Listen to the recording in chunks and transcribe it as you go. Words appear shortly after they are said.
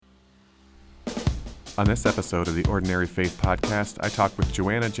On this episode of the Ordinary Faith Podcast, I talk with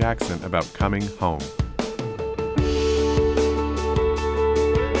Joanna Jackson about coming home.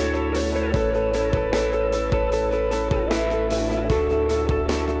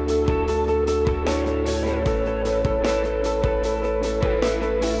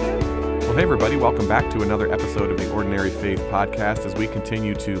 Well, hey everybody, welcome back to another episode of the Ordinary Faith Podcast as we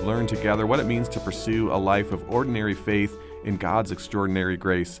continue to learn together what it means to pursue a life of ordinary faith in God's extraordinary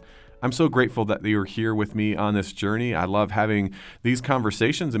grace. I'm so grateful that you're here with me on this journey. I love having these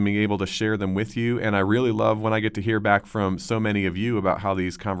conversations and being able to share them with you, and I really love when I get to hear back from so many of you about how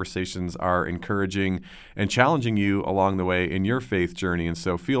these conversations are encouraging and challenging you along the way in your faith journey. And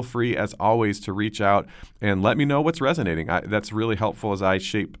so feel free, as always, to reach out and let me know what's resonating. That's really helpful as I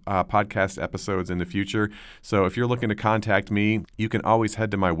shape podcast episodes in the future. So if you're looking to contact me, you can always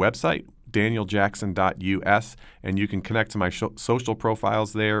head to my website, danieljackson.us, and you can connect to my social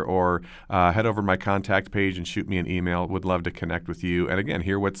profiles there or head over to my contact page and shoot me an email. Would love to connect with you and again,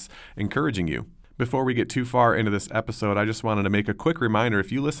 hear what's encouraging you. Before we get too far into this episode, I just wanted to make a quick reminder.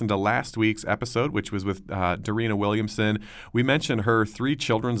 If you listened to last week's episode, which was with Dorena Williamson, we mentioned her 3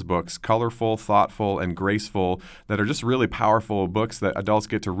 children's books, Colorful, Thoughtful, and Graceful, that are just really powerful books that adults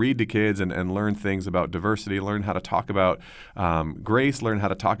get to read to kids and learn things about diversity, learn how to talk about grace, learn how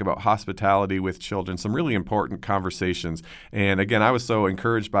to talk about hospitality with children, some really important conversations. And again, I was so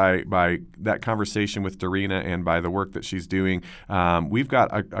encouraged by that conversation with Dorena and by the work that she's doing. We've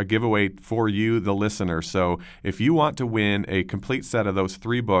got a giveaway for you, the listener. So if you want to win a complete set of those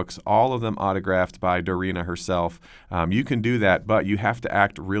 3 books, all of them autographed by Dorena herself, you can do that, but you have to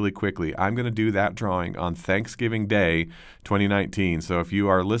act really quickly. I'm going to do that drawing on Thanksgiving Day 2019. So if you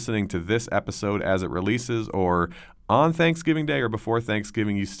are listening to this episode as it releases or on Thanksgiving Day or before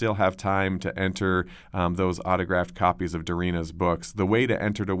Thanksgiving, you still have time to enter those autographed copies of Dorena's books. The way to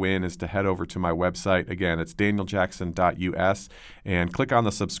enter to win is to head over to my website. Again, it's danieljackson.us, and click on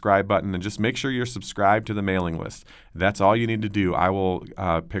the subscribe button and just make sure you're subscribed to the mailing list. That's all you need to do. I will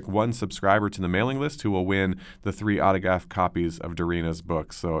pick one subscriber to the mailing list who will win the 3 autographed copies of Dorena's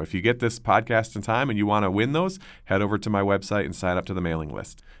books. So if you get this podcast in time and you want to win those, head over to my website and sign up to the mailing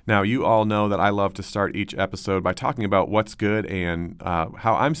list. Now, you all know that I love to start each episode by talking about what's good and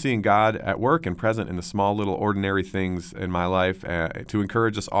how I'm seeing God at work and present in the small little ordinary things in my life to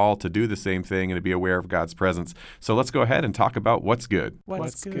encourage us all to do the same thing and to be aware of God's presence. So let's go ahead and talk about what's good.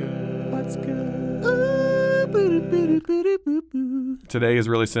 What's good? What's good? Today is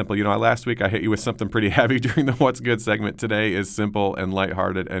really simple. Last week I hit you with something pretty heavy during the What's Good segment. Today is simple and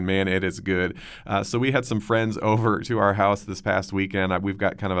lighthearted, and man, it is good. So we had some friends over to our house this past weekend. We've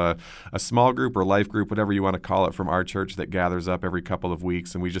got kind of a small group or life group, whatever you want to call it, from our church that gathers up every couple of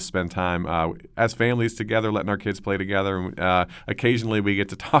weeks, and we just spend time as families together, letting our kids play together. And occasionally we get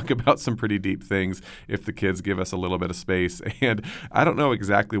to talk about some pretty deep things if the kids give us a little bit of space. And I don't know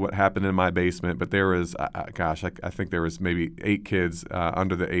exactly what happened in my basement, but there was, I think there was maybe 8 kids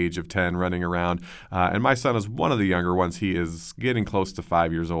under the age of 10 running around. And my son is one of the younger ones. He is getting close to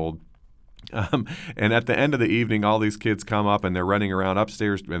 5 years old. And at the end of the evening, all these kids come up and they're running around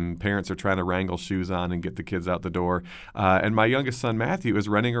upstairs, and parents are trying to wrangle shoes on and get the kids out the door. And my youngest son, Matthew, is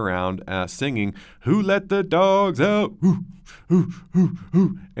running around singing, "Who let the dogs out? Who,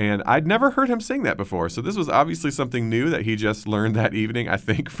 who." And I'd never heard him sing that before. So this was obviously something new that he just learned that evening, I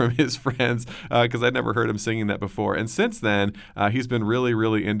think, from his friends, because I'd never heard him singing that before. And since then, he's been really,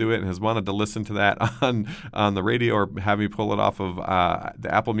 really into it and has wanted to listen to that on the radio or have me pull it off of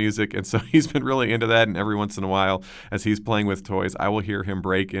the Apple Music. And so he's been really into that, and every once in a while, as he's playing with toys, I will hear him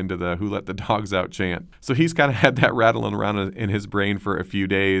break into the "Who let the dogs out" chant. So he's kind of had that rattling around in his brain for a few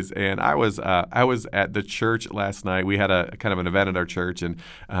days. And I was at the church last night. We had a kind of an event at our church, and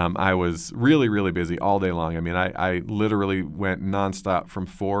I was really, really busy all day long. I mean, I literally went nonstop from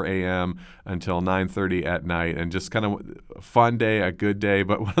 4 a.m. until 9:30 at night, and just kind of a fun day, a good day,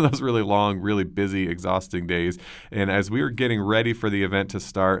 but one of those really long, really busy, exhausting days. And as we were getting ready for the event to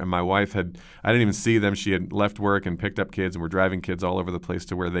start, and my wife I didn't even see them. She had left work and picked up kids, and were driving kids all over the place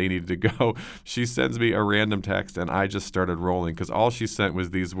to where they needed to go. She sends me a random text, and I just started rolling because all she sent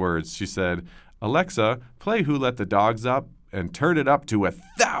was these words. She said, "Alexa, play Who Let the Dogs Up and turn it up to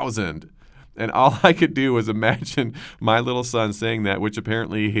 1,000." And all I could do was imagine my little son saying that, which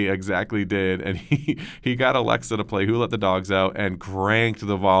apparently he exactly did. And he got Alexa to play Who Let the Dogs Out and cranked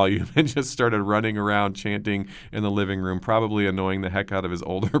the volume and just started running around chanting in the living room, probably annoying the heck out of his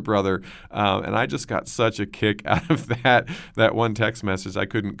older brother. And I just got such a kick out of that one text message. I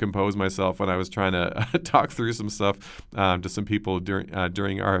couldn't compose myself when I was trying to talk through some stuff to some people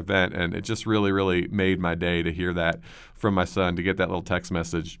during our event. And it just really, really made my day to hear that from my son, to get that little text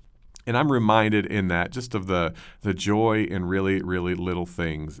message. And I'm reminded in that just of the joy in really, really little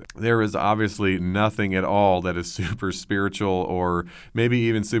things. There is obviously nothing at all that is super spiritual or maybe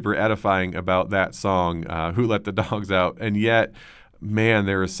even super edifying about that song, Who Let the Dogs Out? And yet, man,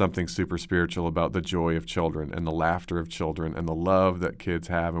 there is something super spiritual about the joy of children and the laughter of children and the love that kids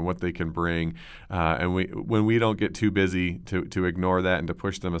have and what they can bring. And when we don't get too busy to ignore that and to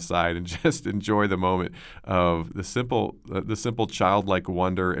push them aside and just enjoy the moment of the simple childlike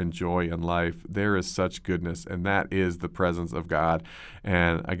wonder and joy in life, there is such goodness, and that is the presence of God.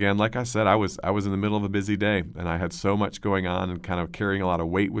 And again, like I said, I was in the middle of a busy day, and I had so much going on and kind of carrying a lot of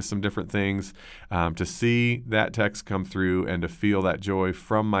weight with some different things. To see that text come through and to feel that joy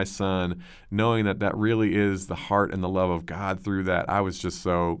from my son, knowing that really is the heart and the love of God through that, I was just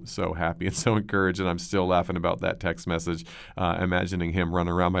so happy and so encouraged. And I'm still laughing about that text message, imagining him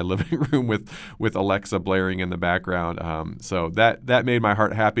running around my living room with Alexa blaring in the background. So that made my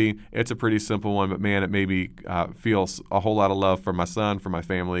heart happy. It's a pretty simple one, but man, it made me feel a whole lot of love for my son, for my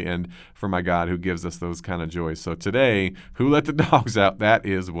family, and for my God who gives us those kind of joys. So today, Who Let the Dogs Out? That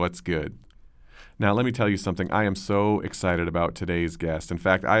is what's good. Now, let me tell you something. I am so excited about today's guest. In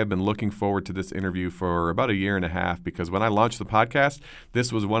fact, I have been looking forward to this interview for about a year and a half because when I launched the podcast,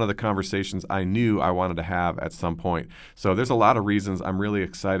 this was one of the conversations I knew I wanted to have at some point. So there's a lot of reasons I'm really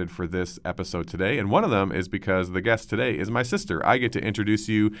excited for this episode today. And one of them is because the guest today is my sister. I get to introduce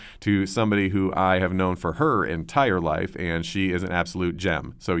you to somebody who I have known for her entire life, and she is an absolute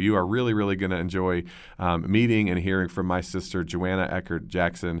gem. So you are really, really going to enjoy meeting and hearing from my sister, Joanna Eckert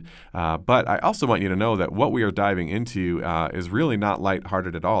Jackson. But I also want you to know that what we are diving into is really not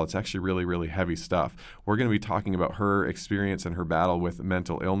lighthearted at all. It's actually really, really heavy stuff. We're going to be talking about her experience and her battle with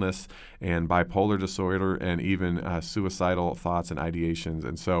mental illness and bipolar disorder and even suicidal thoughts and ideations.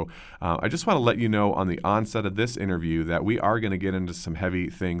 And so I just want to let you know on the onset of this interview that we are going to get into some heavy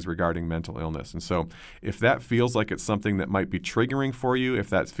things regarding mental illness. And so if that feels like it's something that might be triggering for you, if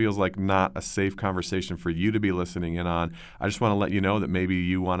that feels like not a safe conversation for you to be listening in on, I just want to let you know that maybe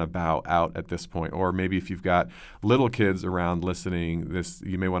you want to bow out at this point. Or maybe if you've got little kids around listening,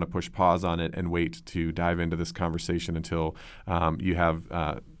 you may want to push pause on it and wait to dive into this conversation until you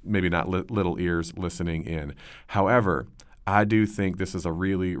have maybe not little ears listening in. However, I do think this is a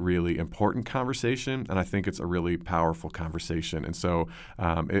really, really important conversation, and I think it's a really powerful conversation. And so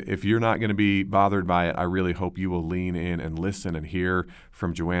if you're not going to be bothered by it, I really hope you will lean in and listen and hear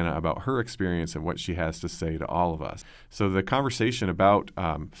from Joanna about her experience and what she has to say to all of us. So the conversation about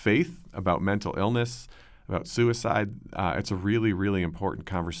faith, about mental illness, about suicide, it's a really, really important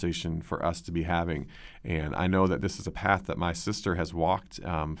conversation for us to be having. And I know that this is a path that my sister has walked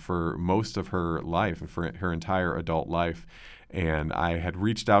for most of her life and for her entire adult life. And I had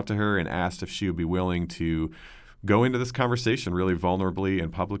reached out to her and asked if she would be willing to go into this conversation really vulnerably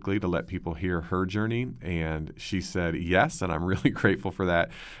and publicly to let people hear her journey. And she said yes, and I'm really grateful for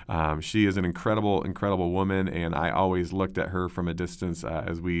that. She is an incredible, incredible woman, and I always looked at her from a distance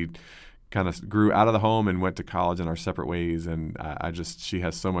as we kind of grew out of the home and went to college in our separate ways. And she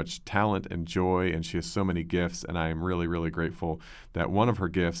has so much talent and joy, and she has so many gifts. And I am really, really grateful that one of her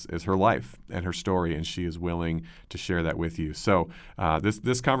gifts is her life and her story, and she is willing to share that with you. So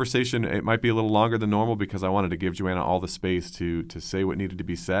this conversation, it might be a little longer than normal because I wanted to give Joanna all the space to say what needed to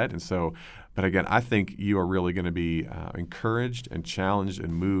be said. And so, but again, I think you are really going to be encouraged and challenged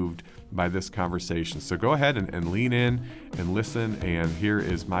and moved by this conversation. So go ahead and lean in and listen. And here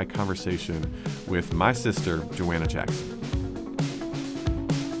is my conversation with my sister, Joanna Jackson.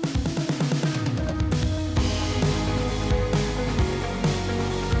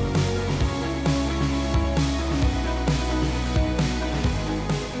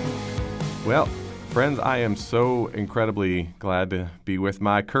 Well, friends, I am so incredibly glad to be with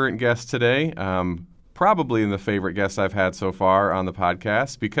my current guest today. Probably the favorite guest I've had so far on the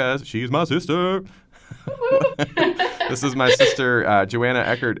podcast because she's my sister. This is my sister, Joanna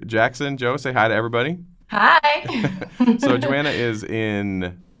Eckert Jackson. Jo, say hi to everybody. Hi. So Joanna is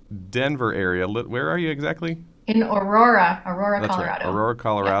in Denver area. Where are you exactly? In Aurora, That's Colorado. Right. Aurora,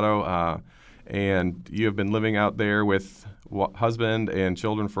 Colorado. Yeah. And you have been living out there with husband and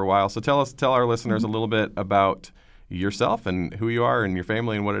children for a while. So tell our listeners a little bit about yourself and who you are and your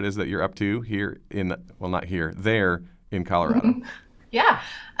family and what it is that you're up to there in Colorado. Yeah.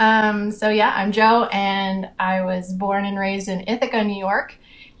 I'm Jo, and I was born and raised in Ithaca, New York,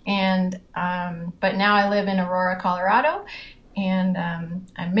 and but now I live in Aurora, Colorado, and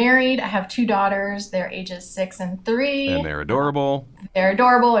I'm married. I have 2 daughters. They're ages 6 and 3. And they're adorable. They're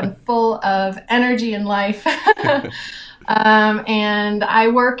adorable and full of energy and life. And I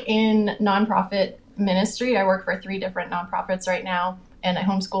work in nonprofit ministry. I work for 3 different nonprofits right now. and I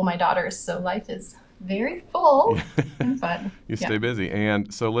homeschool my daughters. So life is very full and fun. You stay busy.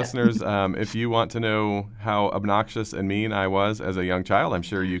 And so listeners, if you want to know how obnoxious and mean I was as a young child, I'm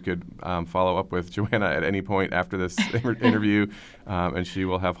sure you could follow up with Joanna at any point after this interview, and she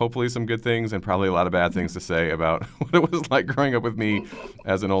will have hopefully some good things and probably a lot of bad things to say about what it was like growing up with me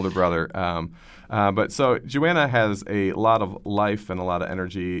as an older brother. But so Joanna has a lot of life and a lot of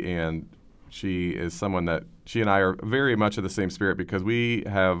energy, and she is someone that she and I are very much of the same spirit because we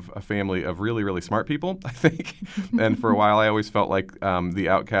have a family of really, really smart people, I think. And for a while, I always felt like the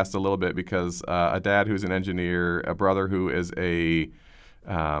outcast a little bit because a dad who's an engineer, a brother who is a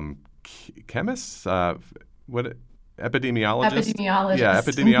chemist, epidemiologist. Yeah,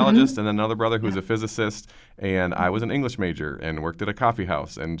 epidemiologist, and another brother who's a physicist. And I was an English major and worked at a coffee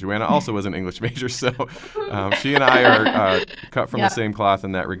house. And Joanna also was an English major. So she and I are cut from the same cloth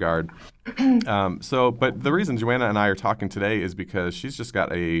in that regard. But the reason Joanna and I are talking today is because she's just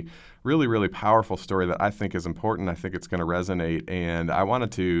got a really, really powerful story that I think is important. I think it's going to resonate. And I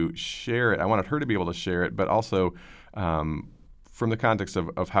wanted to share it. I wanted her to be able to share it, but also from the context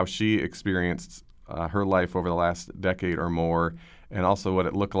of how she experienced her life over the last decade or more, and also what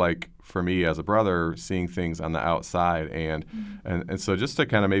it looked like for me as a brother seeing things on the outside. And so just to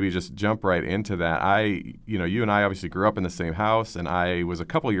kind of maybe just jump right into that, you and I obviously grew up in the same house, and I was a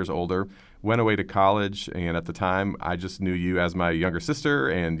couple years older, went away to college, and at the time I just knew you as my younger sister,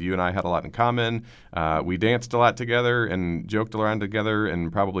 and you and I had a lot in common. We danced a lot together and joked around together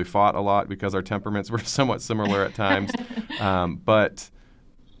and probably fought a lot because our temperaments were somewhat similar at times. But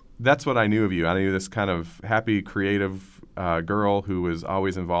that's what I knew of you. I knew this kind of happy, creative girl who was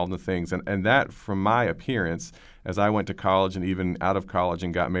always involved in things. And that, from my appearance, as I went to college and even out of college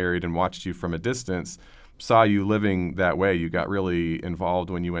and got married and watched you from a distance, saw you living that way. You got really involved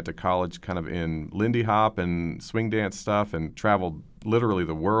when you went to college kind of in Lindy Hop and swing dance stuff and traveled literally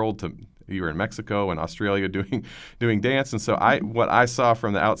the world. You were in Mexico and Australia doing dance. And so what I saw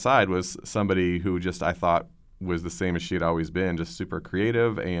from the outside was somebody who just I thought was the same as she had always been, just super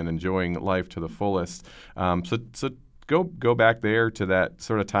creative and enjoying life to the fullest. So go back there to that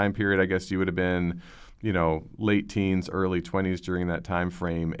sort of time period. I guess you would have been, late teens, early 20s during that time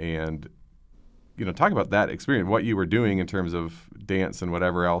frame, and talk about that experience, what you were doing in terms of dance and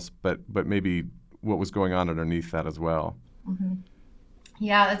whatever else, but maybe what was going on underneath that as well. Mm-hmm.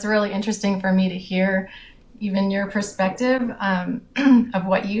 Yeah, it's really interesting for me to hear even your perspective of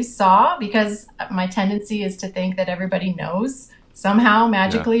what you saw, because my tendency is to think that everybody knows somehow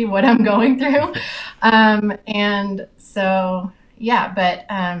magically what I'm going through. And so, but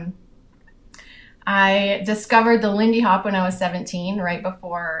I discovered the Lindy Hop when I was 17, right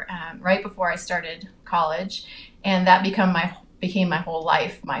before I started college, and that became my whole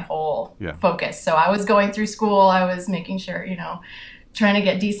life, my whole focus. So I was going through school, I was making sure, trying to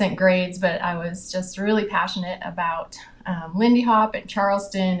get decent grades, but I was just really passionate about Lindy Hop and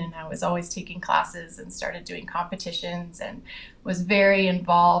Charleston, and I was always taking classes and started doing competitions and was very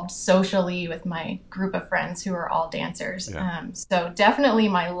involved socially with my group of friends who were all dancers. So definitely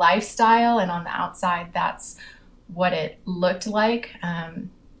my lifestyle, and on the outside, that's what it looked like.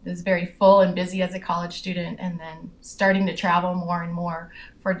 It was very full and busy as a college student, and then starting to travel more and more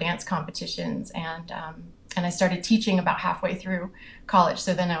for dance competitions, and I started teaching about halfway through college.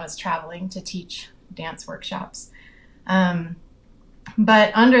 So then I was traveling to teach dance workshops.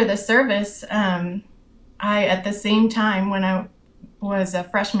 But under the service, at the same time when I was a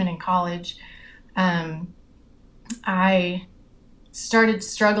freshman in college, I started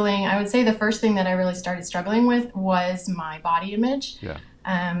struggling. I would say the first thing that I really started struggling with was my body image.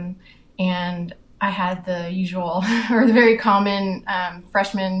 And I had the usual or the very common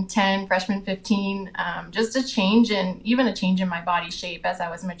freshman 10, freshman 15, just a change in my body shape as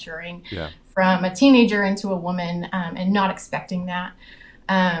I was maturing from a teenager into a woman, and not expecting that,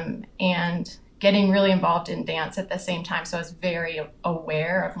 and getting really involved in dance at the same time. So I was very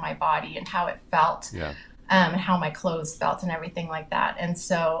aware of my body and how it felt, and how my clothes felt and everything like that. And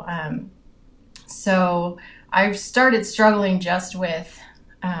so, so I started struggling just with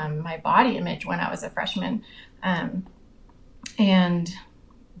my body image when I was a freshman. And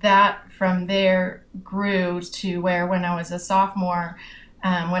that from there grew to where when I was a sophomore,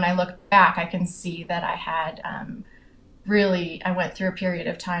 when I look back, I can see that I had I went through a period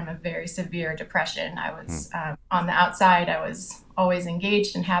of time of very severe depression. I was on the outside, I was always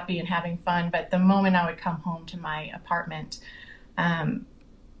engaged and happy and having fun. But the moment I would come home to my apartment, I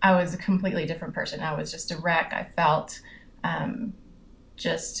was a completely different person. I was just a wreck. I felt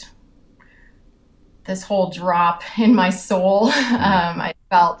just this whole drop in my soul. I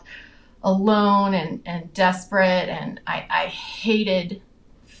felt alone and desperate. And I hated,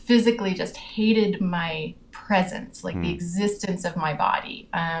 physically just hated my presence, like the existence of my body.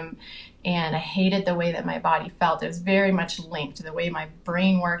 And I hated the way that my body felt. It was very much linked to the way my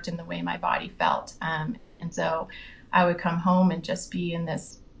brain worked and the way my body felt. And so I would come home and just be in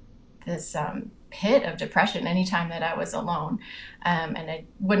this pit of depression anytime that I was alone. And I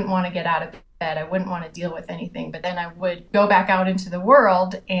wouldn't want to get out of bed. I wouldn't want to deal with anything. But then I would go back out into the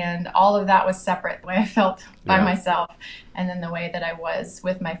world, and all of that was separate, the way I felt by myself. And then the way that I was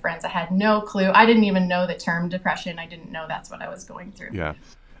with my friends, I had no clue. I didn't even know the term depression. I didn't know that's what I was going through. Yeah.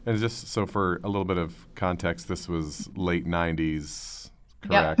 And just so for a little bit of context, this was late 90s,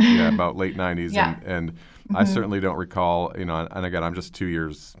 correct? Yep. Yeah, about late 90s. Yeah. And I certainly don't recall, and again, I'm just 2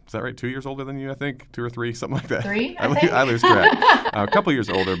 years, is that right? 2 years older than you, I think? 2 or 3, something like that. 3, I think. I lose track. A couple years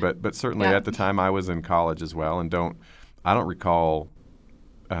older, but certainly at the time I was in college as well, and I don't recall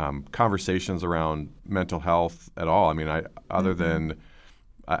conversations around mental health at all. I mean, other than,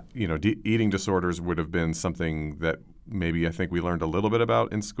 eating disorders would have been something that maybe I think we learned a little bit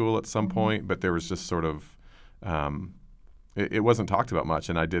about in school at some point, but there was just sort of, it wasn't talked about much.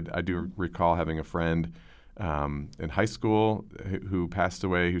 And I do recall having a friend in high school who passed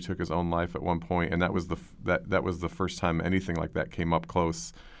away, who took his own life at one point, and that was the first time anything like that came up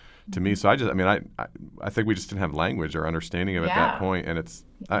close to me. So I think we just didn't have language or understanding of it at that point, and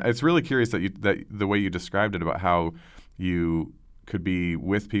it's really curious that the way you described it about how you could be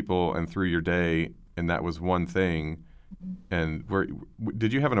with people and through your day, and that was one thing. And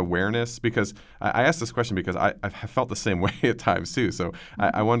did you have an awareness? Because I asked this question because I've felt the same way at times too. So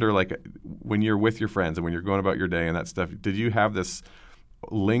I wonder, like, when you're with your friends and when you're going about your day and that stuff, did you have this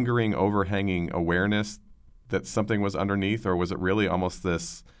lingering, overhanging awareness that something was underneath, or was it really almost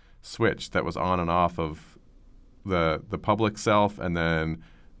this switch that was on and off of the public self, and then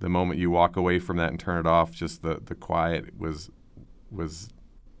the moment you walk away from that and turn it off, just the quiet was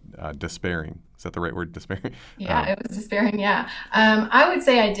despairing? Is that the right word, despairing? Yeah, it was despairing, yeah. I would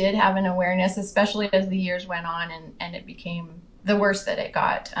say I did have an awareness, especially as the years went on and it became, the worse that it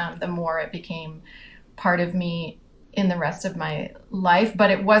got, the more it became part of me in the rest of my life.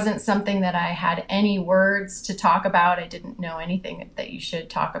 But it wasn't something that I had any words to talk about. I didn't know anything that you should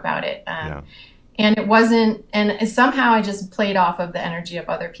talk about it. And it wasn't, and somehow I just played off of the energy of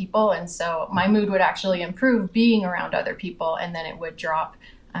other people. And so my mood would actually improve being around other people, and then it would drop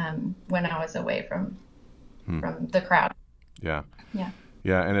when I was away from the crowd. Yeah.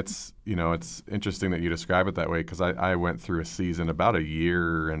 And it's interesting that you describe it that way, because I went through a season about a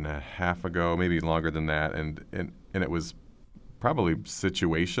year and a half ago, maybe longer than that, and it was probably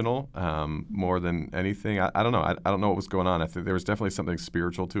situational more than anything. I don't know. I don't know what was going on. I think there was definitely something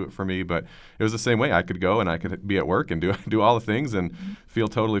spiritual to it for me, but it was the same way. I could go and I could be at work and do all the things and feel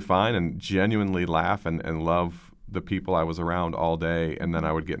totally fine and genuinely laugh and love the people I was around all day, and then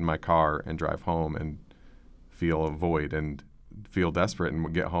I would get in my car and drive home and feel a void and feel desperate, and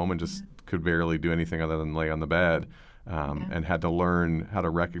would get home and just could barely do anything other than lay on the bed, and had to learn how to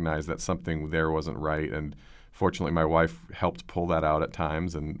recognize that something there wasn't right. And fortunately, my wife helped pull that out at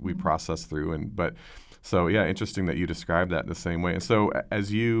times, and we processed through. So interesting that you described that the same way. And so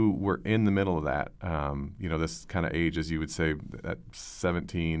as you were in the middle of that, this kind of age, as you would say, at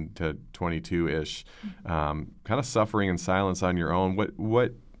 17 to 22-ish, kind of suffering in silence on your own,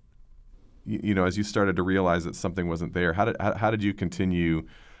 what as you started to realize that something wasn't there, how did you continue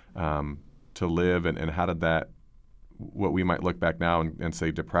to live, and how did that, what we might look back now and say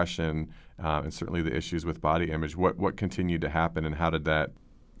depression, and certainly the issues with body image, what continued to happen, and how did that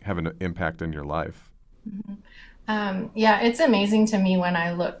have an impact on your life? It's amazing to me when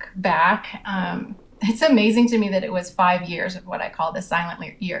I look back. It's amazing to me that it was 5 years of what I call the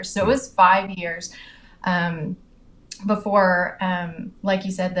silent years. So it was 5 years before, like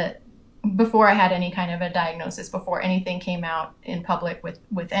you said, that before I had any kind of a diagnosis, before anything came out in public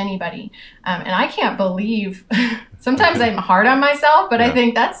with anybody. And I can't believe, sometimes I'm hard on myself, but I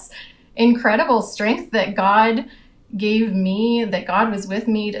think that's incredible strength that God gave me, that God was with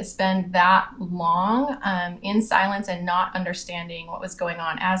me to spend that long in silence and not understanding what was going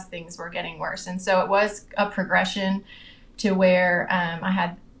on as things were getting worse. And so it was a progression to where I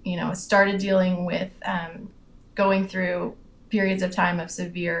had, started dealing with going through periods of time of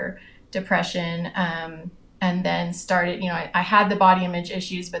severe depression, and then started, I had the body image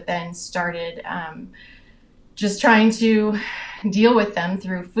issues, but then started just trying to deal with them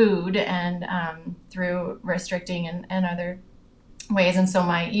through food and through restricting and other ways. And so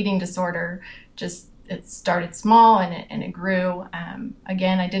my eating disorder it started small and it grew.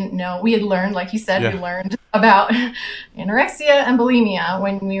 Again, I didn't know. We had learned, like you said, we learned about anorexia and bulimia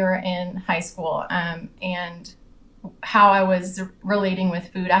when we were in high school, and how I was relating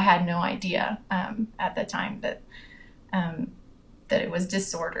with food. I had no idea at the time that that it was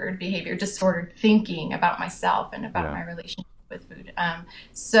disordered behavior, disordered thinking about myself and about my relationship with food.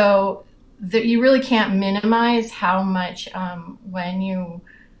 So that you really can't minimize how much when you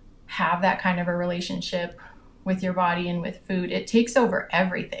have that kind of a relationship with your body and with food, it takes over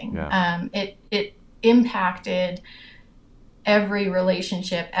everything. It impacted every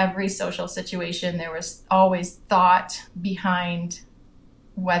relationship, every social situation. There was always thought behind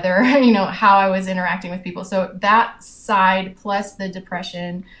whether, how I was interacting with people. So that side plus the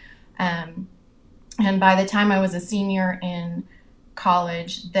depression. And by the time I was a senior in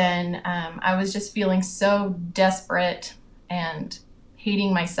college, then I was just feeling so desperate and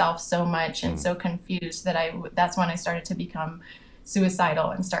hating myself so much and so confused that that's when I started to become suicidal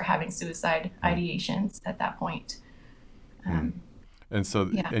and start having suicide ideations at that point. And so,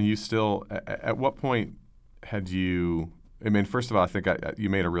 and you still, at what point had you, first of all, I think you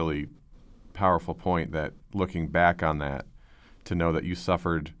made a really powerful point that looking back on that, to know that you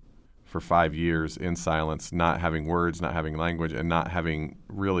suffered for 5 years in silence, not having words, not having language, and not having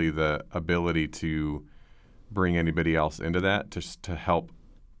really the ability to bring anybody else into that, to help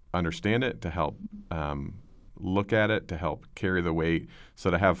understand it, to help look at it, to help carry the weight.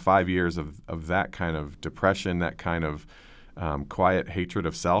 So to have 5 years of that kind of depression, that kind of quiet hatred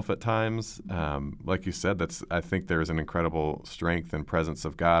of self at times, like you said, I think there's an incredible strength and presence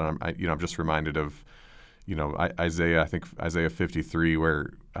of God. I'm just reminded of, Isaiah, I think Isaiah 53,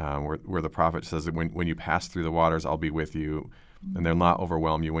 where the prophet says that when you pass through the waters, I'll be with you, and they'll not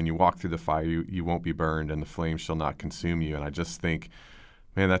overwhelm you. When you walk through the fire, you won't be burned, and the flame shall not consume you. And I just think,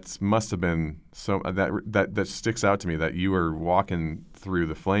 man, that must have been so that sticks out to me, that you were walking through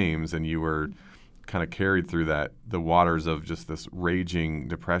the flames and you were kind of carried through the waters of just this raging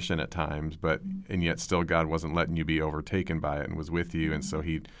depression at times, and yet still God wasn't letting you be overtaken by it and was with you. And so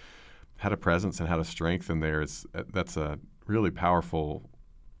he had a presence and had a strength in there. That's a really powerful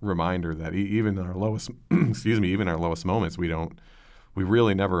reminder that even in our lowest, even our lowest moments, we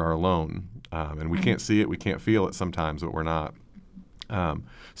really never are alone. And we can't see it, we can't feel it sometimes, but we're not.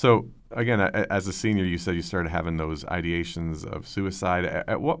 So again, as a senior, you said you started having those ideations of suicide.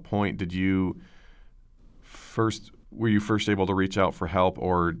 At what point were you first able to reach out for help,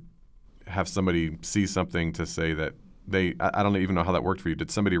 or have somebody see something to say that I don't even know how that worked for you.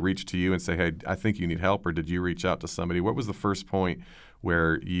 Did somebody reach to you and say, hey, I think you need help, or did you reach out to somebody? What was the first point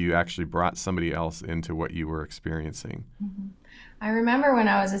where you actually brought somebody else into what you were experiencing? Mm-hmm. I remember when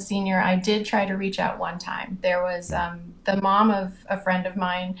I was a senior, I did try to reach out one time. There was the mom of a friend of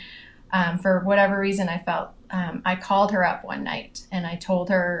mine. For whatever reason, I felt I called her up one night and I told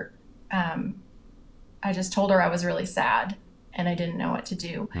her, I just told her I was really sad and I didn't know what to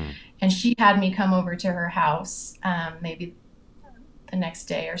do. And she had me come over to her house, maybe the next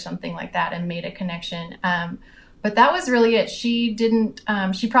day or something like that, and made a connection. But that was really it. She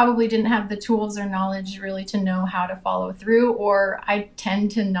probably didn't have the tools or knowledge really to know how to follow through, or I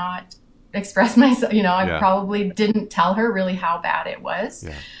tend to not express myself. I probably didn't tell her really how bad it was.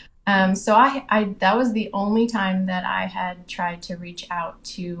 So I that was the only time that I had tried to reach out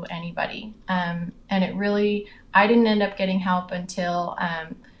to anybody. And I didn't end up getting help until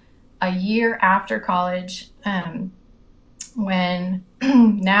a year after college, when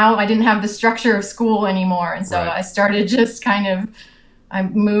now I didn't have the structure of school anymore. And so I started just I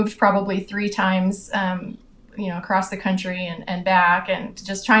moved probably 3 times, across the country and back, and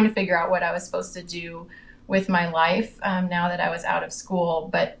just trying to figure out what I was supposed to do with my life now that I was out of school,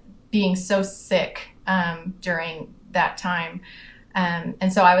 but being so sick during that time.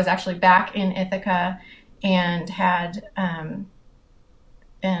 And so I was actually back in Ithaca and had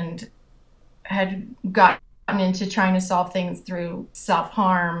gotten into trying to solve things through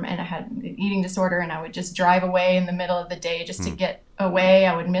self-harm, and I had an eating disorder, and I would just drive away in the middle of the day just to get away.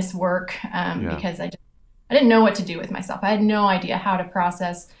 I would miss work because I didn't know what to do with myself. I had no idea how to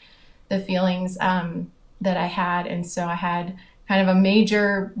process the feelings that I had. And so I had kind of a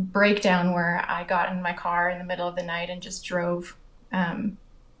major breakdown where I got in my car in the middle of the night and just drove,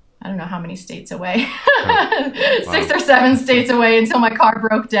 I don't know how many states away, 6 or 7 states away, until my car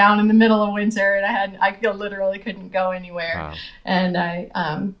broke down in the middle of winter, and I literally couldn't go anywhere. Wow. And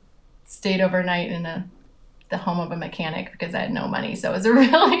I stayed overnight in the home of a mechanic because I had no money. So it was a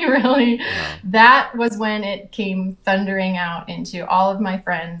really, that was when it came thundering out into all of my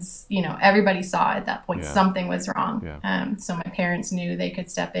friends. Everybody saw at that point something was wrong. So my parents knew they could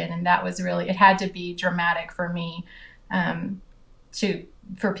step in, and that was really, it had to be dramatic for me to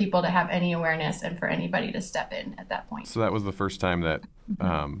for people to have any awareness and for anybody to step in at that point. So that was the first time that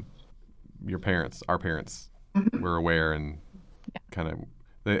your parents, our parents, were aware and kind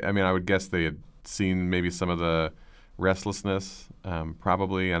of, I mean, I would guess they had seen maybe some of the restlessness,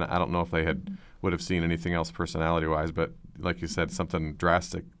 probably, and I don't know if they would have seen anything else personality-wise, but like you said, something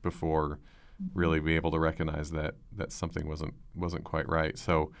drastic before really be able to recognize that something wasn't quite right.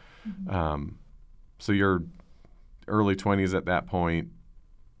 So, so you're early 20s at that point,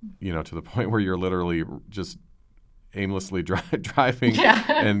 to the point where you're literally just aimlessly driving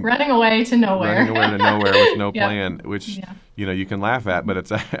and running away to nowhere with no plan, which you can laugh at, but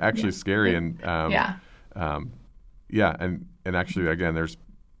it's actually scary. And and actually, again, there's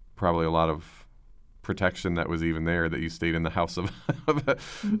probably a lot of protection that was even there, that you stayed in the house of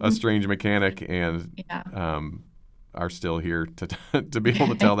a strange mechanic and are still here to be able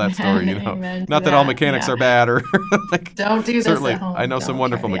to tell that story. Not that all mechanics are bad, or like, don't do this certainly at home. I know some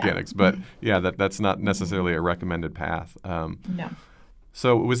wonderful mechanics, but that's not necessarily a recommended path. No.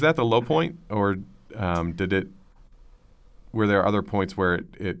 So was that the low point, or were there other points where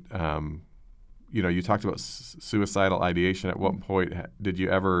it you talked about suicidal ideation. At what point did you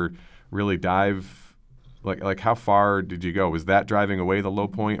ever really dive? Like how far did you go? Was that driving away the low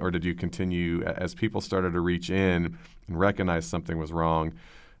point, or did you continue as people started to reach in and recognize something was wrong?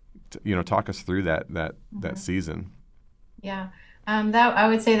 Talk us through that season. Yeah, that I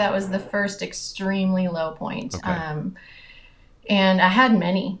would say that was the first extremely low point. Okay. And I had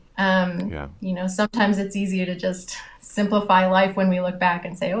many. Sometimes it's easier to just simplify life when we look back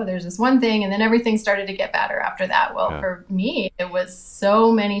and say, oh, there's this one thing, and then everything started to get better after that. Well, for me, it was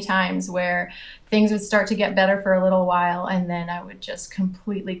so many times where things would start to get better for a little while, and then I would just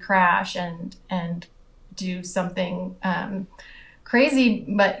completely crash and do something crazy.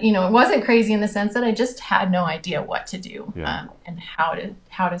 But it wasn't crazy in the sense that I just had no idea what to do and how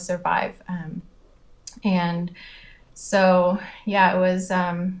to survive. And so it was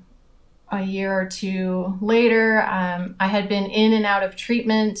a year or two later. I had been in and out of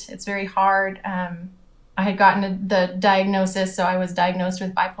treatment. It's very hard. I had gotten the diagnosis, so I was diagnosed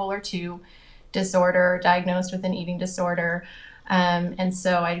with bipolar 2 disorder, diagnosed with an eating disorder. And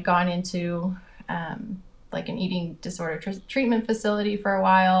so I'd gone into like an eating disorder treatment facility for a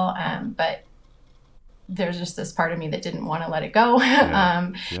while, but there's just this part of me that didn't want to let it go.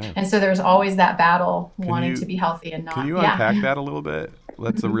 And so there's always that battle, wanting to be healthy and not. Can you unpack that a little bit?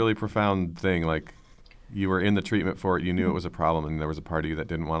 That's a really profound thing. Like, you were in the treatment for it, you knew it was a problem, and there was a part of you that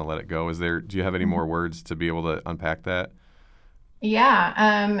didn't want to let it go. Do you have any more words to be able to unpack that?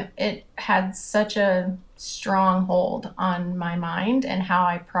 Yeah, it had such a strong hold on my mind and how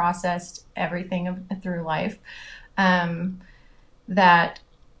I processed everything through life, that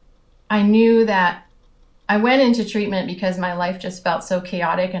I knew that I went into treatment because my life just felt so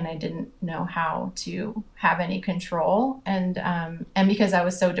chaotic and I didn't know how to have any control. And because I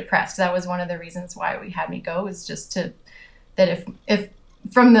was so depressed, that was one of the reasons why we had me go, was just that if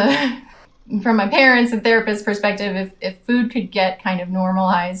from my parents and therapist perspective, if food could get kind of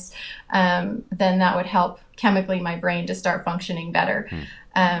normalized, then that would help chemically my brain to start functioning better.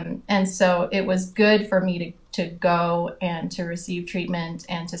 And so it was good for me to go and to receive treatment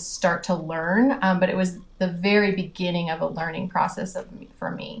and to start to learn. But it was the very beginning of a learning process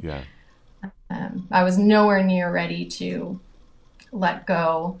for me. Yeah. I was nowhere near ready to let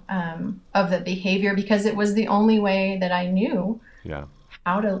go of the behavior, because it was the only way that I knew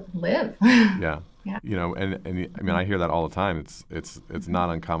how to live. Yeah. And I mean, I hear that all the time. It's not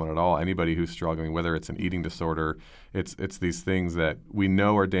uncommon at all. Anybody who's struggling, whether it's an eating disorder, it's these things that we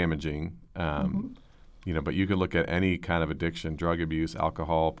know are damaging. But you could look at any kind of addiction, drug abuse,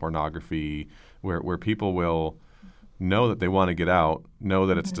 alcohol, pornography, where people will know that they want to get out, know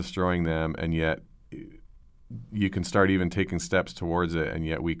that it's destroying them, and yet you can start even taking steps towards it, and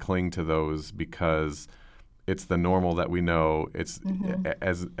yet we cling to those because it's the normal that we know. It's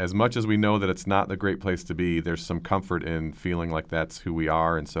as much as we know that it's not the great place to be, there's some comfort in feeling like that's who we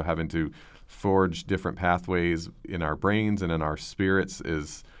are, and so having to forge different pathways in our brains and in our spirits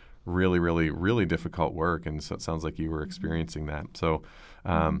is really, really, really difficult work. And so it sounds like you were experiencing that. So,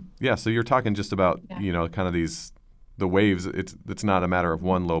 so you're talking just about, kind of the waves. It's not a matter of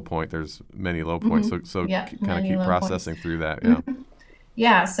one low point. There's many low points. So kind of keep processing through that. Yeah.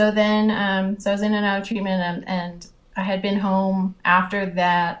 Yeah. So then, so I was in and out of treatment, and I had been home after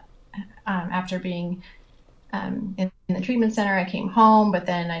that, after being in the treatment center. I came home, but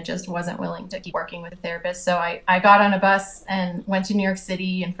then I just wasn't willing to keep working with a therapist. So I got on a bus and went to New York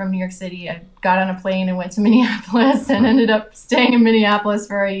City, and from New York City, I got on a plane and went to Minneapolis and ended up staying in Minneapolis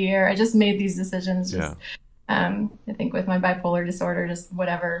for a year. I just made these decisions I think with my bipolar disorder, just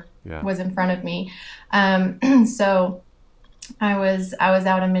whatever Yeah. was in front of me. So I was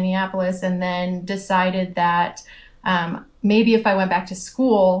out in Minneapolis, and then decided that maybe if I went back to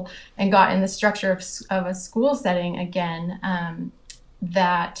school and got in the structure of a school setting again,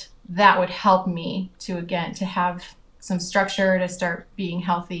 that would help me to have some structure to start being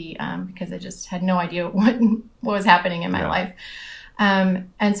healthy, because I just had no idea what was happening in my Yeah. life.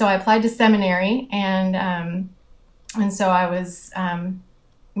 And so I applied to seminary, and so I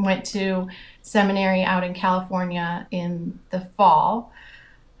went to seminary out in California in the fall.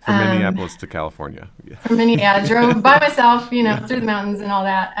 From Minneapolis to California. Yeah. From Minneapolis, I drove by myself, through the mountains and all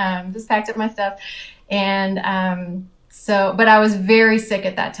that. Just packed up my stuff, and but I was very sick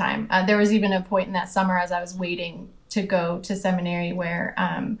at that time. There was even a point in that summer as I was waiting to go to seminary where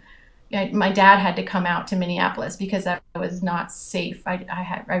my dad had to come out to Minneapolis because I was not safe.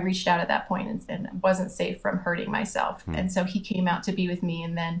 I reached out at that point and wasn't safe from hurting myself. And so he came out to be with me.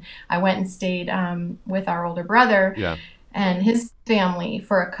 And then I went and stayed with our older brother Yeah. and his family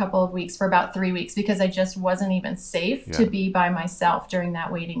for a couple of weeks, for about 3 weeks, because I just wasn't even safe to be by myself during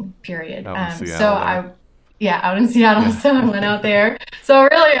that waiting period. Out in Seattle, So out in Seattle. Yeah. So I went out there. So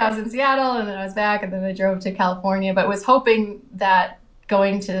really I was in Seattle, and then I was back, and then I drove to California, but was hoping that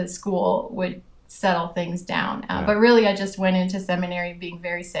going to school would settle things down. But really I just went into seminary being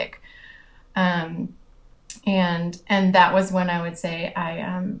very sick. And that was when I would say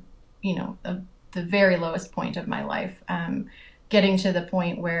the very lowest point of my life, getting to the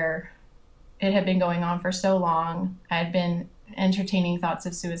point where it had been going on for so long. I had been entertaining thoughts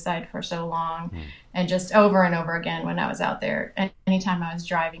of suicide for so long, and just over and over again when I was out there. And anytime I was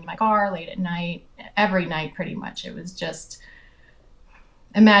driving my car late at night, every night pretty much, it was just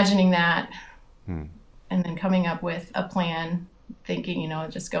imagining that, and then coming up with a plan, thinking,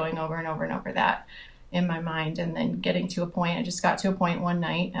 just going over and over and over that in my mind, and then getting to a point. I just got to a point one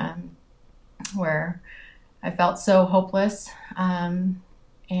night where I felt so hopeless, and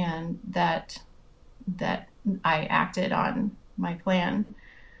that I acted on my plan,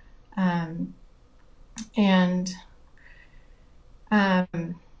 and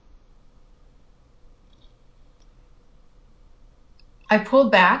I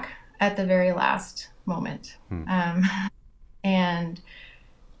pulled back at the very last moment. And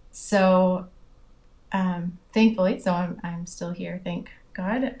so thankfully, so I'm still here, thank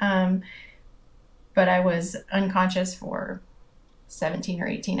God. But I was unconscious for 17 or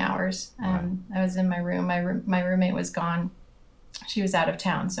 18 hours. I was in my room. My roommate was gone. She was out of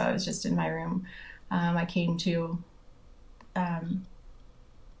town, so I was just in my room. I came to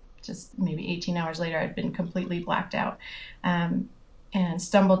just maybe 18 hours later. I'd been completely blacked out, and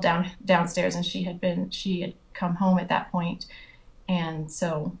stumbled downstairs, and she had come home at that point. And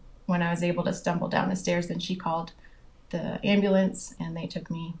so when I was able to stumble down the stairs, then she called the ambulance, and they took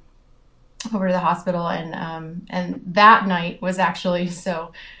me over to the hospital. And that night was actually,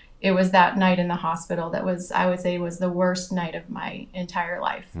 so it was that night in the hospital that was, I would say, was the worst night of my entire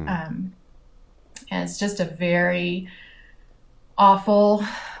life. And it's just a very awful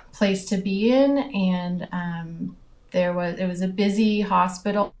place to be in. And it was a busy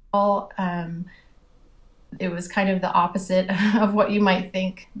hospital. It was kind of the opposite of what you might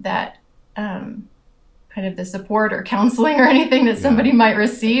think that kind of the support or counseling or anything that somebody might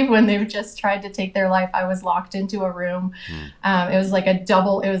receive when they've just tried to take their life. I was locked into a room. It was like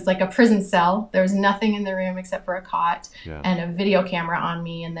a prison cell. There was nothing in the room except for a cot and a video camera on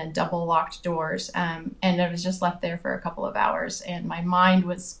me, and then double locked doors. And I was just left there for a couple of hours, and my mind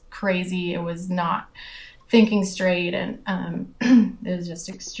was crazy. It was not thinking straight, and it was just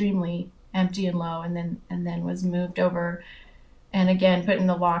extremely empty and low. And then was moved over, and again put in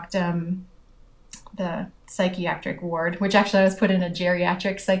the psychiatric ward, which actually I was put in a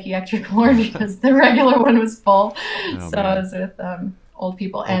geriatric psychiatric ward because the regular one was full. I was with old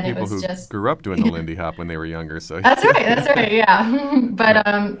people, and people it was who just grew up doing the Lindy Hop when they were younger. So that's right, yeah.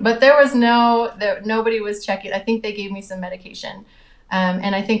 But there was nobody was checking. I think they gave me some medication,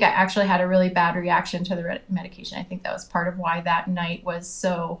 and I think I actually had a really bad reaction to the medication. I think that was part of why that night was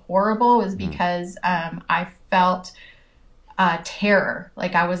so horrible, was because I felt terror.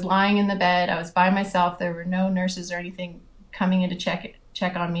 Like I was lying in the bed, I was by myself. There were no nurses or anything coming in to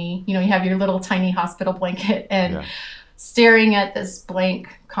check on me. You have your little tiny hospital blanket, and staring at this blank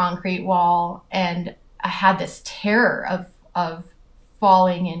concrete wall, and I had this terror of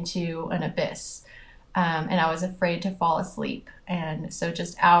falling into an abyss, and I was afraid to fall asleep. And so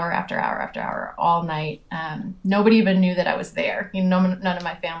just hour after hour after hour all night, nobody even knew that I was there. None of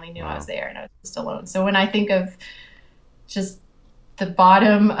my family knew I was there, and I was just alone. So when I think of just the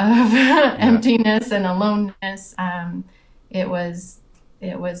bottom of emptiness and aloneness. It was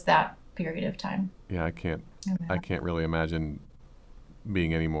that period of time. Yeah, I can't really imagine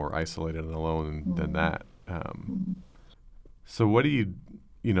being any more isolated and alone than that. So what do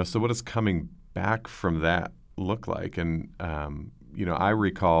so what does coming back from that look like? And, I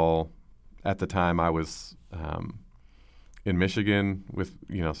recall at the time I was in Michigan with,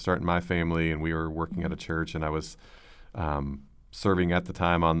 starting my family, and we were working at a church, and I was serving at the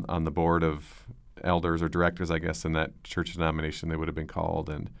time on the board of elders or directors, I guess, in that church denomination they would have been called.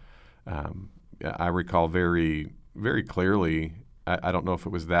 And I recall very, very clearly, I don't know if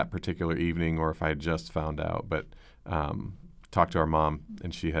it was that particular evening or if I had just found out, but talked to our mom,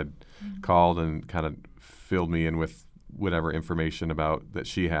 and she had called and kind of filled me in with whatever information that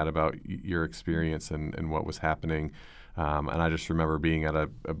she had about your experience and what was happening. And I just remember being at a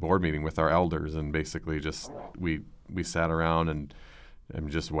board meeting with our elders, and basically just we sat around and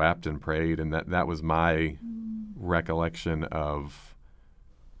just wept and prayed, and that was my recollection of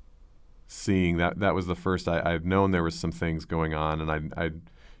seeing that was the first I'd known there was some things going on, and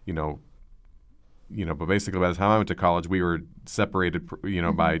but basically by the time I went to college, we were separated,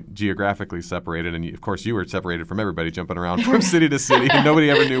 by geographically separated, and of course you were separated from everybody, jumping around from city to city, and nobody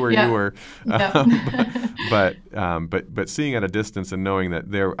ever knew where you were. But seeing at a distance and knowing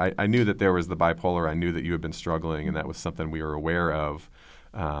that I knew that there was the bipolar. I knew that you had been struggling, and that was something we were aware of,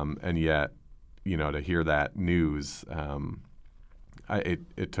 and yet, to hear that news.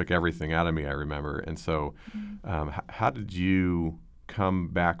 It took everything out of me, I remember. And so how did you come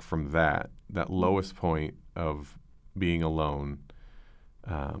back from that lowest point of being alone,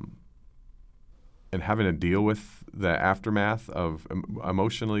 and having to deal with the aftermath of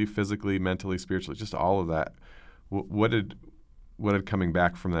emotionally, physically, mentally, spiritually, just all of that? What did coming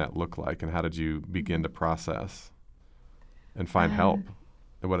back from that look like, and how did you begin to process and find help?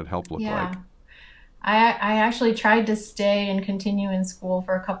 And what did help look like? I actually tried to stay and continue in school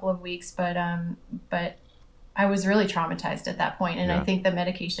for a couple of weeks, but I was really traumatized at that point, and I think the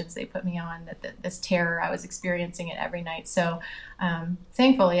medications they put me on, this terror, I was experiencing it every night. So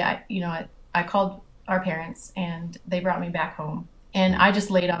thankfully, I called our parents, and they brought me back home, and I just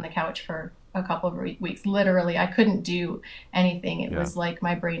laid on the couch for a couple of weeks. Literally, I couldn't do anything. It was like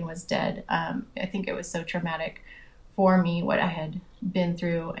my brain was dead. I think it was so traumatic for me, what I had been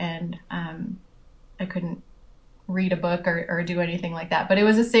through, and I couldn't read a book or do anything like that. But it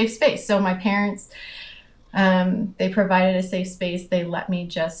was a safe space. So my parents, they provided a safe space. They let me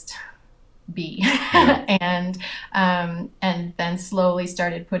just be, and then slowly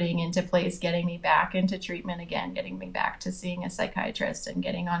started putting into place, getting me back into treatment again, getting me back to seeing a psychiatrist and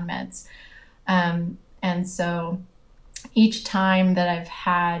getting on meds. And so each time that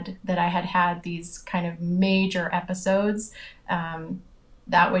I had these kind of major episodes,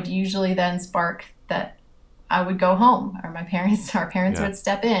 that would usually then spark that I would go home, or our parents would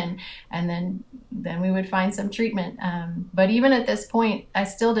step in, and then we would find some treatment. But even at this point, I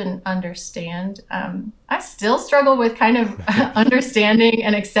still didn't understand. I still struggle with kind of understanding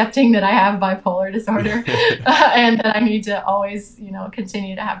and accepting that I have bipolar disorder, and that I need to always,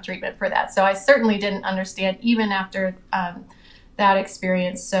 continue to have treatment for that. So I certainly didn't understand even after that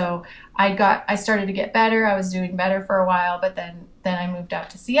experience. So I started to get better. I was doing better for a while, but then I moved out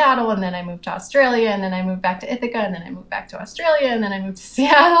to Seattle, and then I moved to Australia, and then I moved back to Ithaca, and then I moved back to Australia, and then I moved to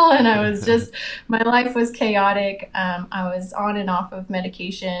Seattle, and I was just, my life was chaotic. I was on and off of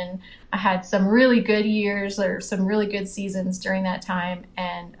medication. I had some really good years, or some really good seasons during that time,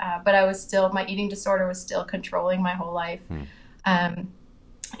 and but I was still, my eating disorder was still controlling my whole life.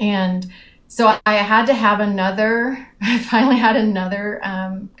 And so I had to have I finally had another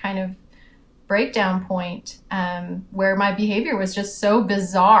kind of breakdown point, where my behavior was just so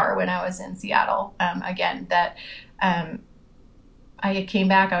bizarre when I was in Seattle. Again, that I came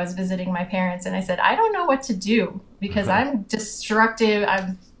back, I was visiting my parents, and I said, I don't know what to do, because I'm destructive.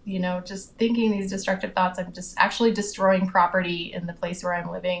 I'm, just thinking these destructive thoughts. I'm just actually destroying property in the place where I'm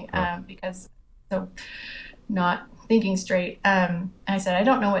living, because so not thinking straight. I said, I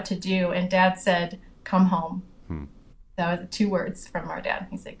don't know what to do. And Dad said, come home. That was 2 words from our dad.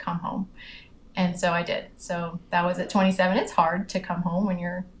 He said, come home. And so I did. So that was at 27. It's hard to come home when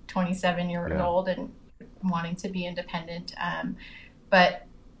you're 27 years old and wanting to be independent. But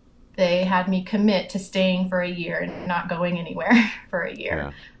they had me commit to staying for a year and not going anywhere for a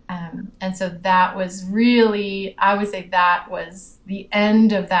year. And so that was really, I would say that was the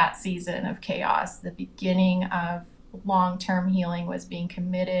end of that season of chaos. The beginning of long-term healing was being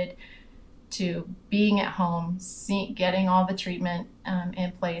committed to being at home, getting all the treatment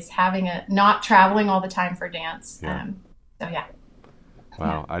in place, not traveling all the time for dance.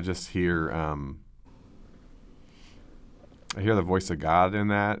 Wow. I just hear I hear the voice of God in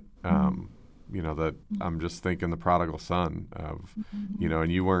that. That I'm just thinking the prodigal son of,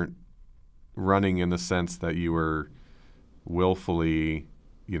 and you weren't running in the sense that you were willfully,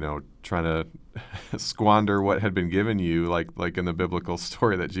 trying to squander what had been given you, like in the biblical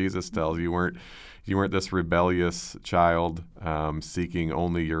story that Jesus tells. You weren't this rebellious child seeking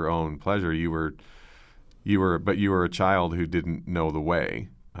only your own pleasure. You were a child who didn't know the way,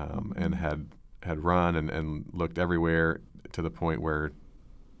 and had run and looked everywhere to the point where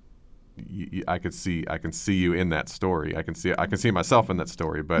I can see you in that story. I can see myself in that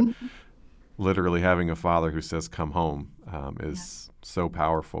story, but literally having a father who says, "Come home," is so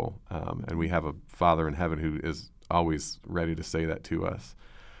powerful. And we have a Father in heaven who is always ready to say that to us.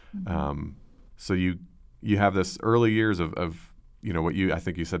 So you have this early years of I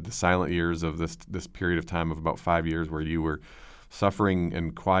think you said the silent years of this period of time of about 5 years where you were suffering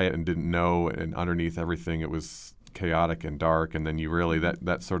and quiet and didn't know, and underneath everything it was chaotic and dark, and then you really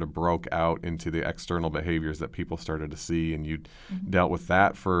that sort of broke out into the external behaviors that people started to see, and you dealt with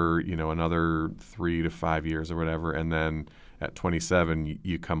that for another 3 to 5 years or whatever, and then at 27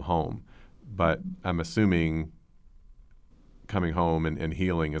 you come home. But I'm assuming coming home and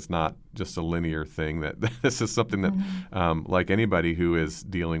healing is not just a linear thing, that this is something that like anybody who is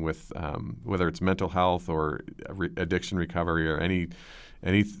dealing with whether it's mental health or addiction recovery or any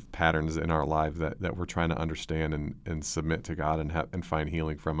patterns in our life that we're trying to understand and submit to God and find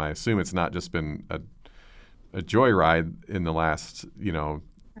healing from. I assume it's not just been a joyride in the last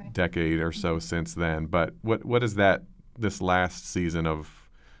decade or so since then. But what is this last season of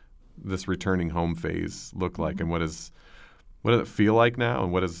this returning home phase look like, and what does it feel like now,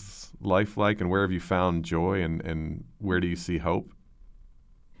 and what is life like, and where have you found joy, and where do you see hope?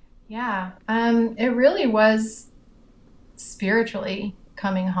 Yeah, it really was spiritually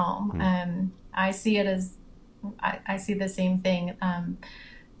coming home. I see it as I see the same thing,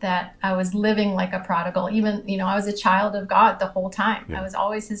 that I was living like a prodigal. Even I was a child of God the whole time. I was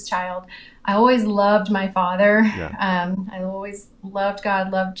always His child. I always loved my Father. I always loved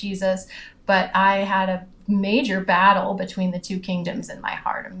God, loved Jesus, but I had a major battle between the two kingdoms in my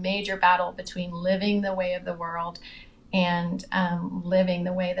heart. A major battle between living the way of the world and living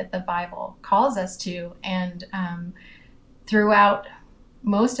the way that the Bible calls us to. And throughout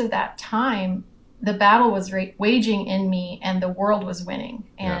most of that time, the battle was waging in me, and the world was winning.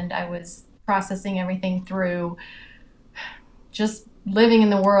 And I was processing everything through just living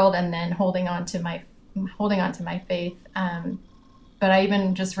in the world and then holding on to my faith. But I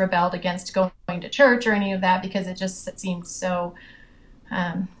even just rebelled against going to church or any of that, because it just seemed so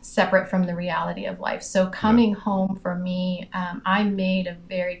separate from the reality of life. So coming home for me, I made a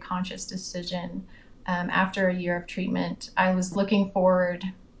very conscious decision. After a year of treatment, I was looking forward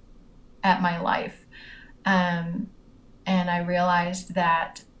at my life. And I realized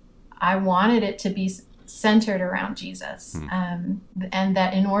that I wanted it to be centered around Jesus. And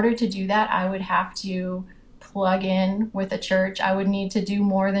that in order to do that, I would have to plug in with a church. I would need to do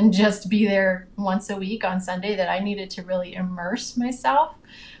more than just be there once a week on Sunday, that I needed to really immerse myself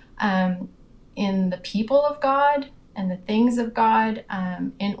in the people of God and the things of God,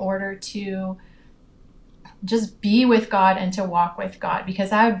 in order to just be with God and to walk with God,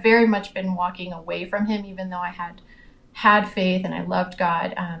 because I had very much been walking away from Him. Even though I had faith and I loved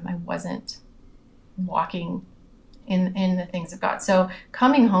God, I wasn't walking in the things of God. So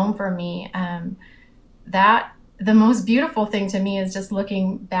coming home for me, that the most beautiful thing to me is just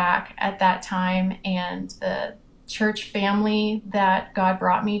looking back at that time and the church family that God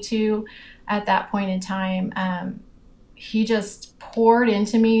brought me to at that point in time. He just poured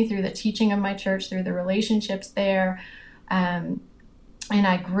into me through the teaching of my church, through the relationships there. And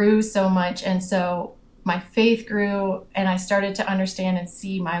I grew so much. And so my faith grew, and I started to understand and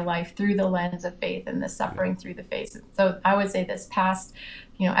see my life through the lens of faith and the suffering through the faith. So I would say this past,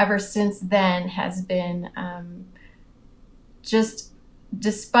 ever since then has been just,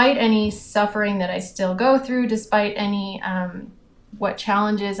 despite any suffering that I still go through, despite any what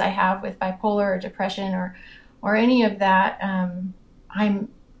challenges I have with bipolar or depression or any of that,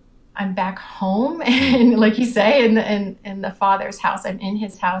 I'm back home, and like you say, in the Father's house. I'm in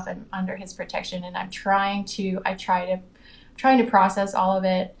His house. I'm under His protection, and I'm trying to process all of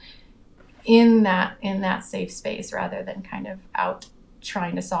it in that safe space, rather than kind of out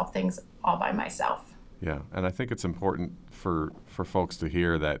trying to solve things all by myself. Yeah, and I think it's important for folks to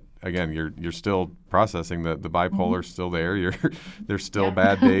hear that, again, you're still processing the bipolar's still there. There's still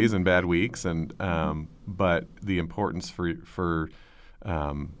bad days and bad weeks, and but the importance for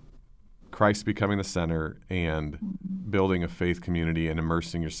Christ becoming the center and building a faith community and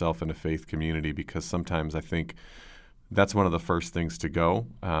immersing yourself in a faith community, because sometimes I think that's one of the first things to go.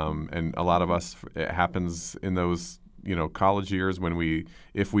 And a lot of us, it happens in those, college years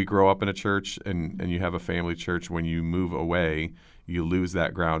if we grow up in a church and you have a family church, when you move away, you lose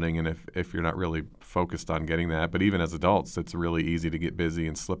that grounding. And if you're not really focused on getting that, but even as adults, it's really easy to get busy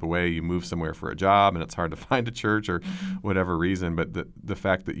and slip away. You move somewhere for a job and it's hard to find a church or whatever reason. But the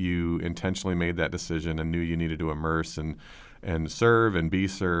fact that you intentionally made that decision and knew you needed to immerse and serve and be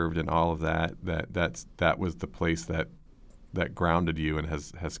served and all of that was the place that grounded you and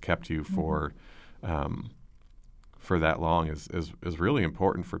has kept you for that long is really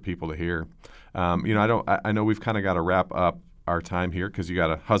important for people to hear. I know we've kind of got to wrap up our time here because you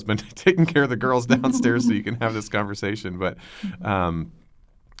got a husband taking care of the girls downstairs so you can have this conversation. But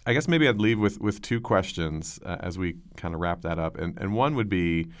I guess maybe I'd leave with two questions as we kind of wrap that up. And one would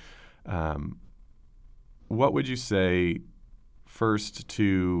be, what would you say first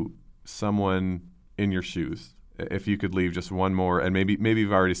to someone in your shoes? If you could leave just one more, and maybe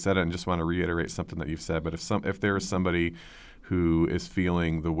you've already said it and just want to reiterate something that you've said, but if there is somebody who is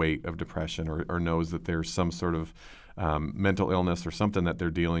feeling the weight of depression or knows that there's some sort of mental illness or something that they're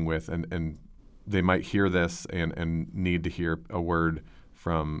dealing with, and they might hear this and need to hear a word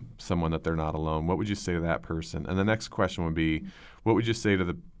from someone that they're not alone, what would you say to that person? And the next question would be, what would you say to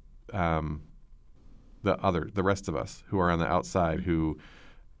the rest of us who are on the outside, who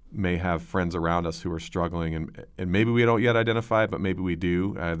may have friends around us who are struggling, and maybe we don't yet identify it, but maybe we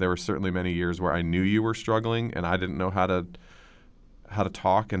do. There were certainly many years where I knew you were struggling, and I didn't know how to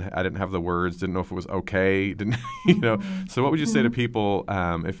talk, and I didn't have the words, didn't know if it was okay, didn't So what would you say to people?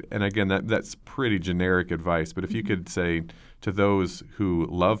 And again, that's pretty generic advice, but if you could say to those who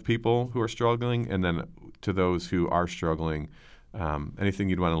love people who are struggling, and then to those who are struggling, anything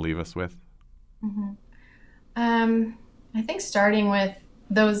you'd want to leave us with? I think starting with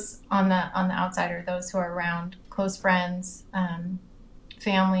those on the outside, or those who are around, close friends,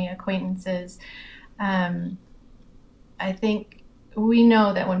 family, acquaintances. I think we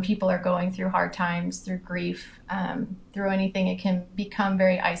know that when people are going through hard times, through grief, through anything, it can become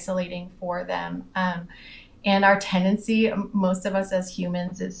very isolating for them. And our tendency, most of us as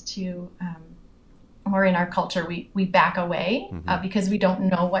humans, is to, or in our culture, we back away because we don't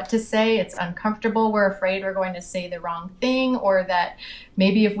know what to say. It's uncomfortable. We're afraid we're going to say the wrong thing, or that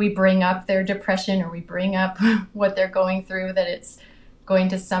maybe if we bring up their depression or we bring up what they're going through, that it's going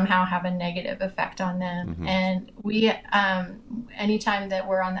to somehow have a negative effect on them. And we, anytime that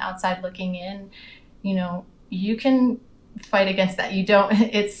we're on the outside looking in, you can fight against that.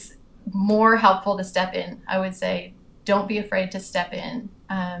 It's more helpful to step in. I would say, don't be afraid to step in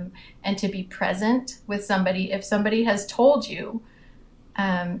and to be present with somebody. If somebody has told you,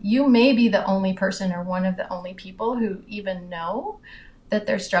 you may be the only person or one of the only people who even know that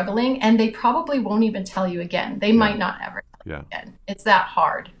they're struggling, and they probably won't even tell you again. They might not ever tell you again. It's that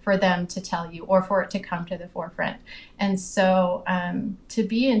hard for them to tell you or for it to come to the forefront. And so to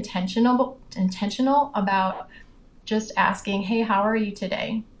be intentional about just asking, hey, how are you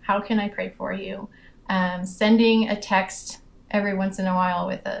today? How can I pray for you? Sending a text every once in a while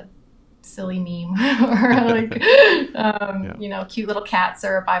with a silly meme or cute little cats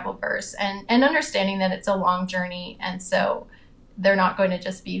or a Bible verse, and understanding that it's a long journey, and so they're not going to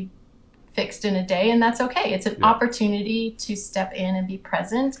just be fixed in a day, and that's okay. It's an opportunity to step in and be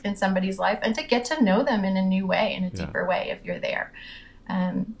present in somebody's life and to get to know them in a new way, in a deeper way, if you're there.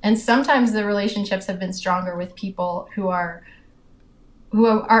 And sometimes the relationships have been stronger with people who are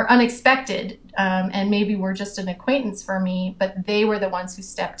unexpected, and maybe were just an acquaintance for me, but they were the ones who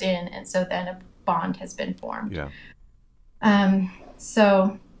stepped in, and so then a bond has been formed.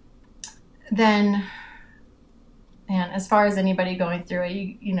 So then, and as far as anybody going through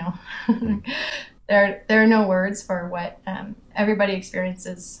it, there are no words for what everybody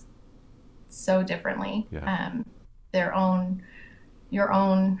experiences so differently. Your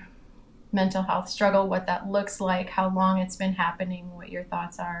own mental health struggle, what that looks like, how long it's been happening, what your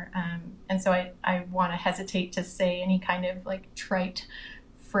thoughts are. And so I want to hesitate to say any kind of like trite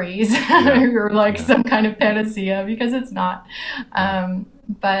phrase or like some kind of panacea, because it's not.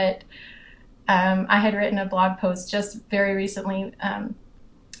 But I had written a blog post just very recently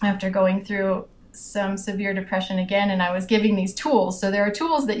after going through some severe depression again, and I was giving these tools. So there are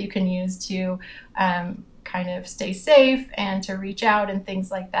tools that you can use to kind of stay safe and to reach out and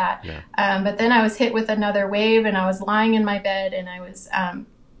things like that. But then I was hit with another wave, and I was lying in my bed, and I was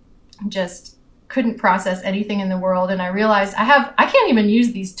just couldn't process anything in the world. And I realized I can't even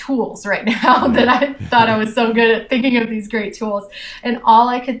use these tools right now that I thought I was so good at thinking of these great tools. And all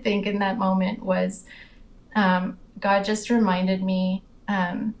I could think in that moment was, God just reminded me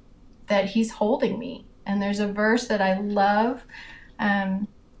that he's holding me. And there's a verse that I love, that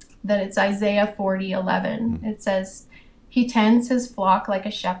it's Isaiah 40:11. It says, he tends his flock like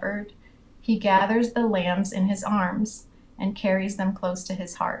a shepherd. He gathers the lambs in his arms and carries them close to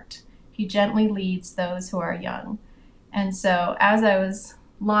his heart. He gently leads those who are young. And so as I was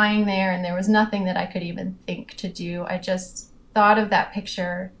lying there and there was nothing that I could even think to do, I just thought of that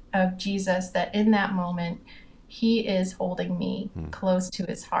picture of Jesus, that in that moment, he is holding me close to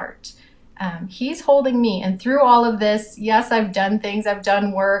his heart. He's holding me. And through all of this, yes, I've done things, I've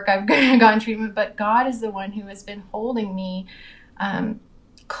done work, I've gotten treatment, but God is the one who has been holding me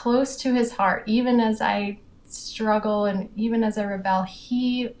close to his heart. Even as I struggle and even as I rebel,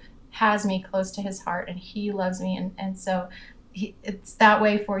 he has me close to his heart and he loves me. And so it's that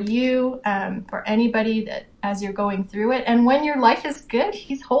way for you, for anybody that as you're going through it. And when your life is good,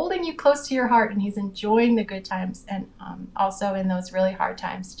 he's holding you close to your heart and he's enjoying the good times. And also in those really hard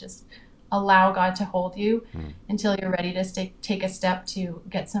times, just allow God to hold you until you're ready to take a step to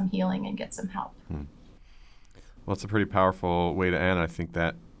get some healing and get some help. Well, it's a pretty powerful way to end. I think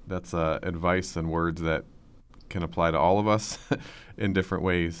that's advice and words that can apply to all of us in different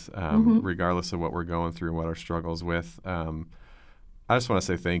ways, regardless of what we're going through and what our struggles with. I just want to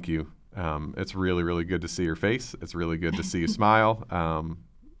say thank you. It's really, really good to see your face. It's really good to see you smile.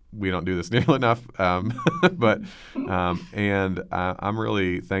 We don't do this nearly enough, but I'm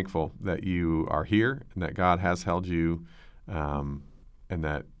really thankful that you are here and that God has held you, and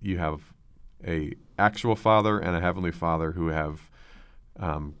that you have a actual Father and a Heavenly Father who have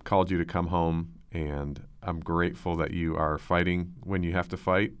called you to come home. And I'm grateful that you are fighting when you have to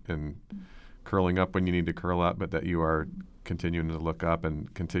fight and curling up when you need to curl up, but that you are continuing to look up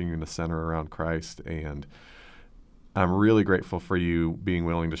and continuing to center around Christ. And I'm really grateful for you being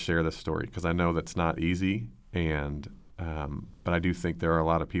willing to share this story, because I know that's not easy. And but I do think there are a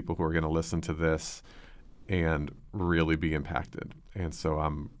lot of people who are going to listen to this and really be impacted. And so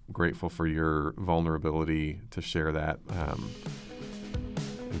I'm grateful for your vulnerability to share that.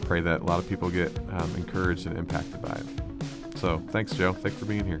 And pray that a lot of people get encouraged and impacted by it. So thanks, Jo. Thanks for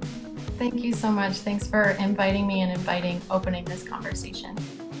being here. Thank you so much. Thanks for inviting me and opening this conversation.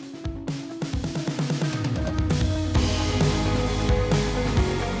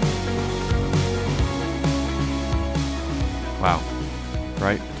 Wow.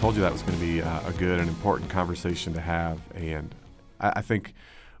 Right? I told you that was going to be a good and important conversation to have. And I think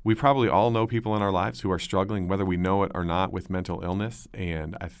we probably all know people in our lives who are struggling, whether we know it or not, with mental illness.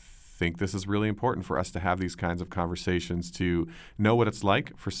 And I think this is really important for us to have these kinds of conversations, to know what it's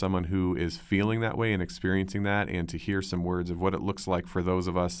like for someone who is feeling that way and experiencing that, and to hear some words of what it looks like for those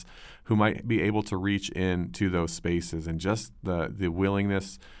of us who might be able to reach into those spaces, and just the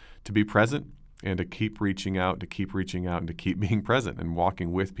willingness to be present and to keep reaching out, and to keep being present and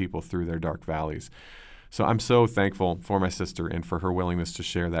walking with people through their dark valleys. So I'm so thankful for my sister and for her willingness to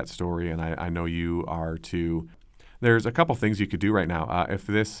share that story, and I know you are too. There's a couple things you could do right now. If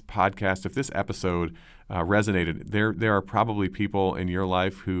this episode resonated, there are probably people in your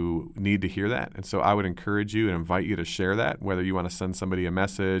life who need to hear that. And so I would encourage you and invite you to share that, whether you want to send somebody a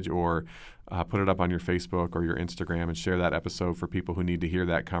message or put it up on your Facebook or your Instagram and share that episode for people who need to hear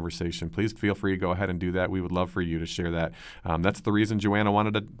that conversation. Please feel free to go ahead and do that. We would love for you to share that. That's the reason Joanna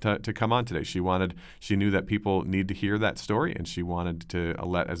wanted to come on today. She knew that people need to hear that story, and she wanted to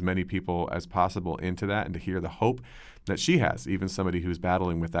let as many people as possible into that and to hear the hope that she has, even somebody who's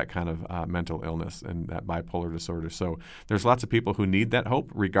battling with that kind of mental illness and that bipolar disorder. So there's lots of people who need that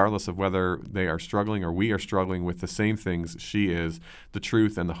hope, regardless of whether they are struggling or we are struggling with the same things she is. The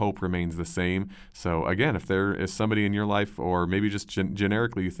truth and the hope remains the same. So again, if there is somebody in your life, or maybe just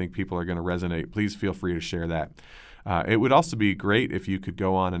generically you think people are going to resonate, please feel free to share that. It would also be great if you could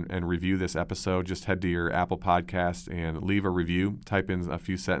go on and review this episode. Just head to your Apple Podcast and leave a review. Type in a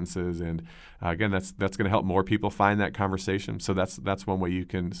few sentences, and again, that's going to help more people find that conversation. So that's one way you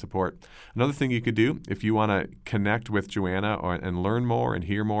can support. Another thing you could do, if you want to connect with Joanna and learn more and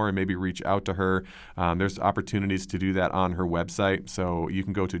hear more and maybe reach out to her, there's opportunities to do that on her website. So you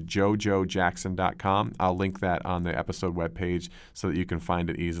can go to jojojackson.com. I'll link that on the episode webpage so that you can find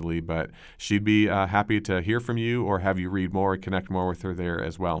it easily. But she'd be happy to hear from you or have you read more and connect more with her there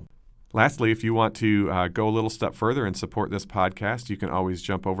as well. Lastly, if you want to go a little step further and support this podcast, you can always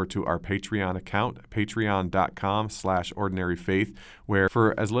jump over to our Patreon account, patreon.com/ordinaryfaith, where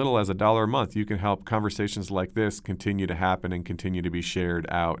for as little as $1 a month, you can help conversations like this continue to happen and continue to be shared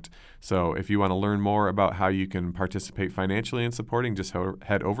out. So if you want to learn more about how you can participate financially in supporting, just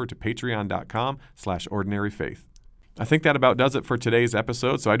head over to patreon.com/ordinaryfaith. I think that about does it for today's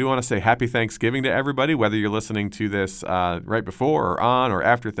episode. So I do want to say happy Thanksgiving to everybody, whether you're listening to this right before or on or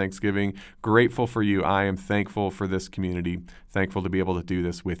after Thanksgiving. Grateful for you. I am thankful for this community, thankful to be able to do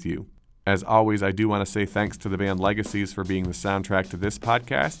this with you. As always, I do want to say thanks to the band Legacies for being the soundtrack to this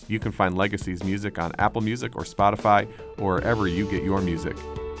podcast. You can find Legacies music on Apple Music or Spotify or wherever you get your music.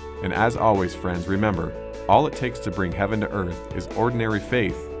 And as always, friends, remember, all it takes to bring heaven to earth is ordinary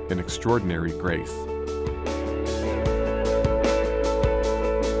faith and extraordinary grace.